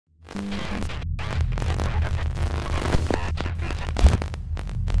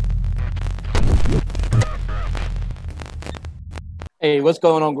Hey, what's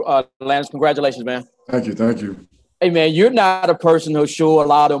going on, Lance? Congratulations, man. Thank you, thank you. Hey, man, you're not a person who'll show a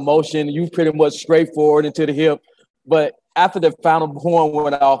lot of emotion. You pretty much straightforward into the hip. But after the final horn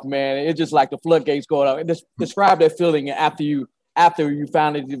went off, man, it's just like the floodgates going off. Just describe that feeling after you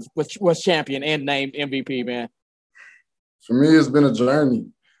finally was champion and named MVP, man. For me, it's been a journey.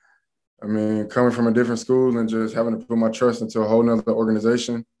 I mean, coming from a different school and just having to put my trust into a whole nother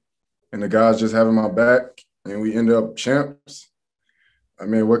organization and the guys just having my back and we end up champs. I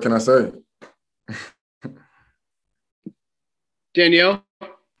mean, what can I say? Danielle?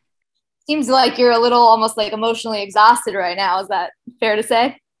 Seems like you're a little almost like emotionally exhausted right now. Is that fair to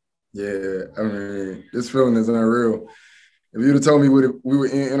say? Yeah, I mean, this feeling is unreal. If you'd have told me we were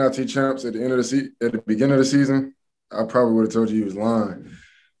in NIT champs at the end of at the beginning of the season, I probably would have told you he was lying.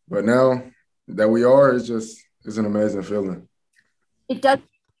 But now that we are, it's an amazing feeling. It does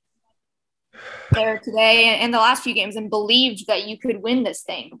there today and the last few games and believed that you could win this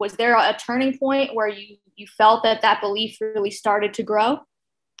thing. Was there a turning point where you felt that belief really started to grow?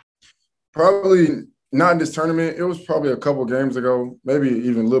 Probably not in this tournament. It was probably a couple games ago, maybe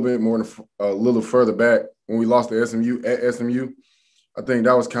even a little bit more, a little further back when we lost to SMU at SMU. I think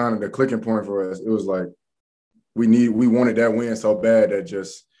that was kind of the clicking point for us. It was like we wanted that win so bad that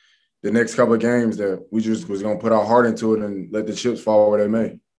just the next couple of games that we just was going to put our heart into it and let the chips fall where they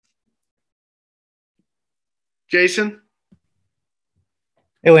may. Jason?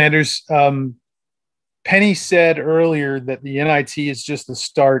 Hey, Landers. Penny said earlier that the NIT is just the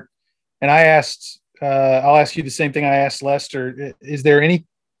start. And I asked, I'll ask you the same thing I asked Lester. Is there any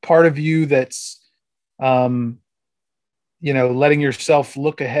part of you that's, letting yourself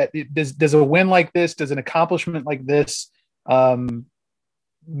look ahead? Does a win like this, does an accomplishment like this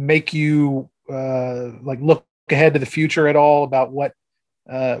make you look ahead to the future at all about what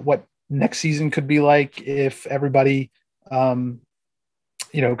next season could be like if everybody, comes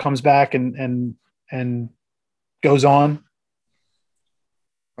back and goes on?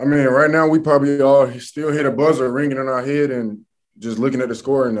 I mean, right now we probably all still hear the buzzer ringing in our head and just looking at the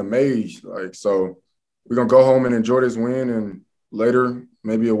score in amaze. So we're going to go home and enjoy this win. And later,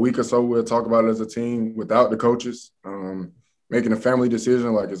 maybe a week or so, we'll talk about it as a team without the coaches, making a family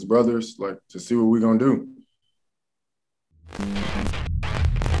decision like as brothers, to see what we're going to do.